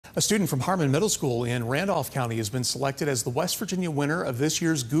A student from Harman Middle School in Randolph County has been selected as the West Virginia winner of this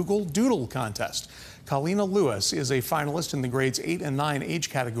year's Google Doodle contest. Colleena Lewis is a finalist in the grades 8 and 9 age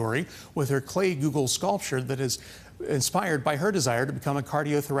category with her clay Google sculpture that is inspired by her desire to become a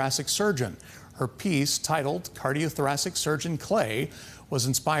cardiothoracic surgeon. Her piece, titled Cardiothoracic Surgeon Clay, was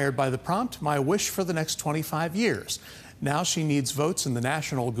inspired by the prompt, "My wish for the next 25 years." Now she needs votes in the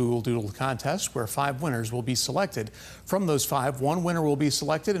national Google Doodle contest, where 5 winners will be selected. From those 5, 1 winner will be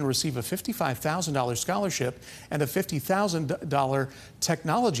selected and receive a $55,000 scholarship and a $50,000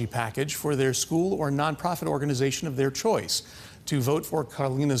 technology package for their school or nonprofit organization of their choice. To vote for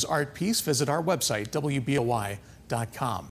Colleena's art piece, visit our website, WBOY.com.